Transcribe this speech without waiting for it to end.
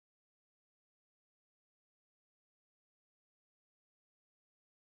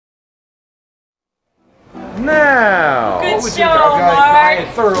Now. Good show, Mark. I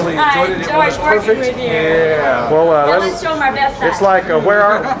thoroughly enjoyed it. It was perfect. With you. Yeah. Well, let's show 'em our best side. it's like where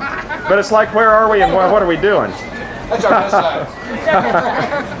are, but it's like where are we and what are we doing? That's our best side.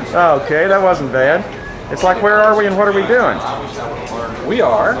 Okay, that wasn't bad. It's like where are we and what are we doing? We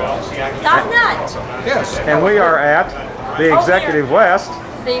are. Top nut. Yes. And we are at the Executive West.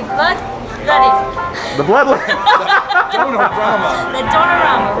 The blood bloody. The blood. Donorama. The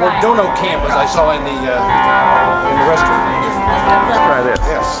Donorama, Or right. Dono Camp, as I saw in the restaurant. Try this.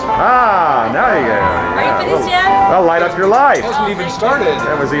 Yes. Ah, now you go. Are you finished yet? Well, light up your life. It hasn't even started.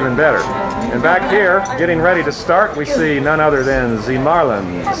 That was even better. And back here, getting ready to start, we see none other than the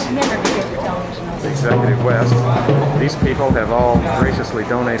Marlins. The Executive West. These people have all graciously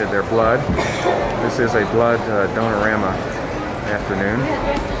donated their blood. This is a blood Donorama afternoon.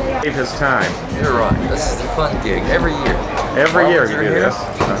 Save his time. You're right. This is a fun gig every year. Every year you do here. this.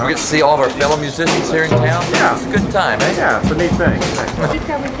 We get to see all of our fellow musicians here in town. Yeah. It's a good time, eh? Yeah, it's a neat thing.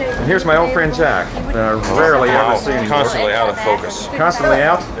 And here's my old friend Jack. Rarely ever seen. Constantly out of focus. Constantly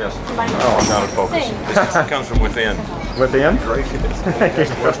out? Yes. Oh, out of focus. This comes from within. Within?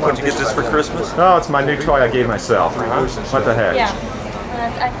 Why'd you get this for Christmas? Oh, it's my new toy I gave myself. What the heck? Yeah.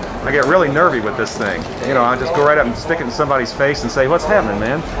 I get really nervy with this thing. You know, I just go right up and stick it in somebody's face and say, "What's happening,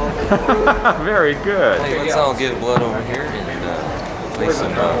 man?" Very good. Hey, let's all give blood over here and play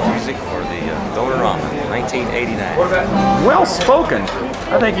some music for the Donorama, 1989. Well spoken.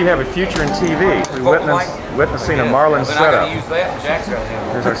 I think you have a future in TV. We're witnessing a Marlins setup.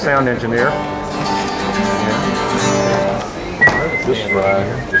 Here's our sound engineer. This right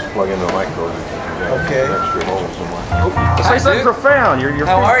here, just plug in the micro. Okay. Extra hole somewhere. Say something profound. You're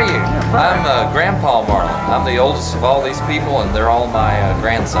How are you? I'm Grandpa Marlin. I'm the oldest of all these people, and they're all my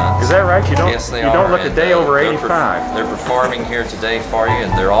grandsons. Is that right? You don't. Yes, they you are. don't look a And, day over they're 85. They're performing here today for you,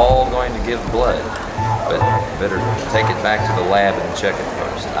 and they're all going to give blood. But better take it back to the lab and check it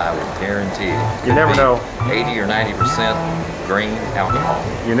first. I would guarantee it. You never know. 80 or 90% green alcohol.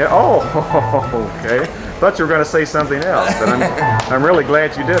 You know. Oh, okay. Thought you were going to say something else, but I'm really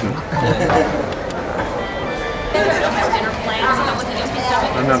glad you didn't.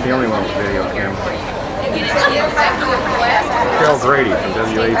 I'm not the only one with video camera. Carol Grady from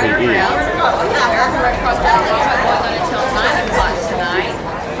WABE.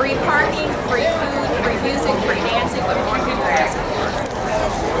 Free parking, free food, free music, free dancing, what more people are asking for.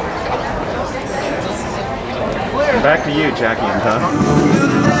 Back to you, Jackie and Tom.